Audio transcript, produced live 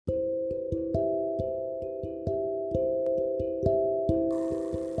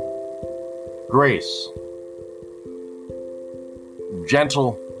Grace,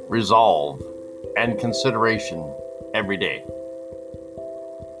 gentle resolve, and consideration every day.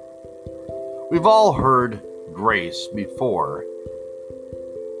 We've all heard grace before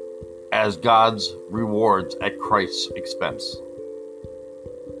as God's rewards at Christ's expense.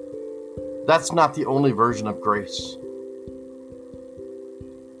 That's not the only version of grace.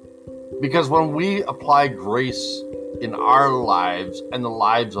 Because when we apply grace in our lives and the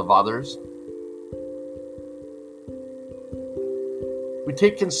lives of others, we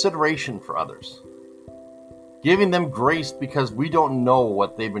take consideration for others, giving them grace because we don't know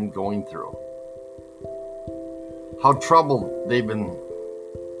what they've been going through, how troubled they've been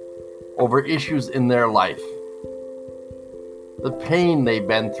over issues in their life, the pain they've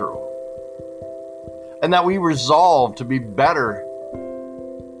been through, and that we resolve to be better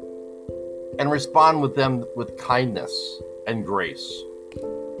and respond with them with kindness and grace.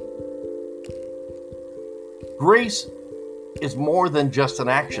 Grace is more than just an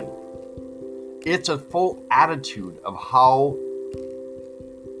action. It's a full attitude of how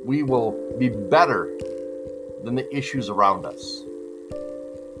we will be better than the issues around us.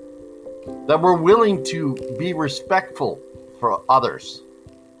 That we're willing to be respectful for others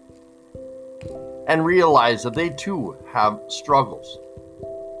and realize that they too have struggles.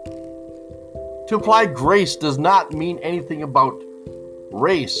 To apply grace does not mean anything about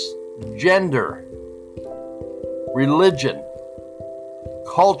race, gender, religion,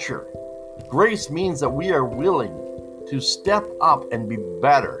 culture. Grace means that we are willing to step up and be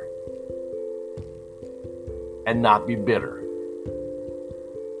better and not be bitter.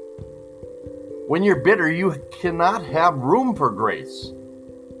 When you're bitter, you cannot have room for grace.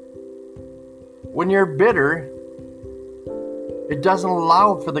 When you're bitter, it doesn't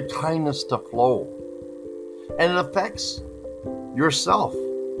allow for the kindness to flow, and it affects yourself.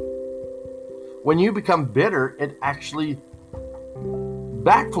 When you become bitter, it actually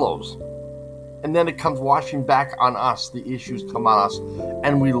backflows, and then it comes washing back on us. The issues come on us,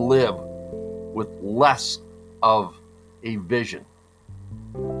 and we live with less of a vision.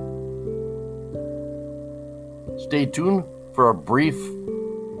 Stay tuned for a brief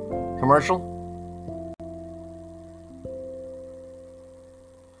commercial.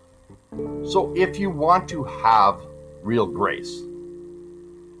 So if you want to have real grace,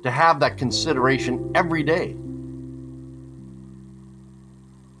 to have that consideration every day,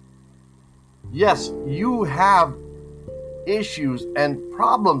 yes, you have issues and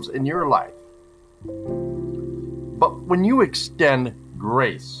problems in your life. But when you extend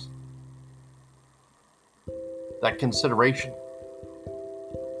grace, that consideration,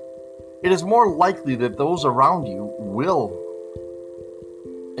 it is more likely that those around you will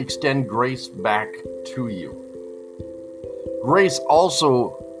extend grace back to you. Grace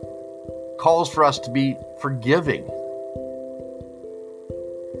also calls for us to be forgiving,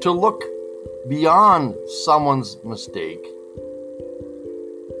 to look beyond someone's mistake,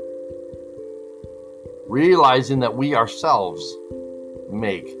 realizing that we ourselves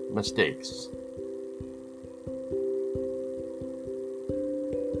make mistakes.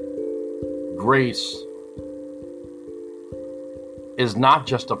 Grace is not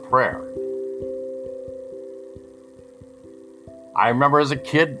just a prayer. I remember as a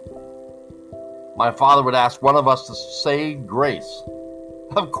kid, my father would ask one of us to say grace.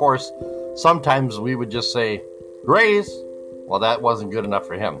 Of course, sometimes we would just say grace. Well, that wasn't good enough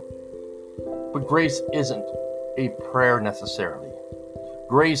for him. But grace isn't a prayer necessarily.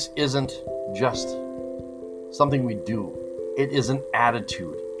 Grace isn't just something we do. It is an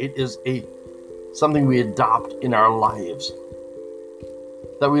attitude. It is something we adopt in our lives.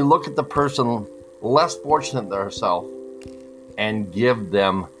 That we look at the person less fortunate than ourselves and give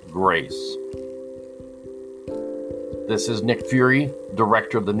them grace. This is Nick Fury,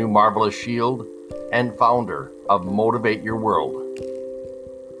 director of the New Marvelous Shield and founder of Motivate Your World.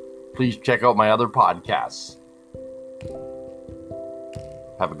 Please check out my other podcasts.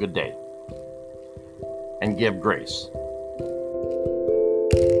 Have a good day and give grace.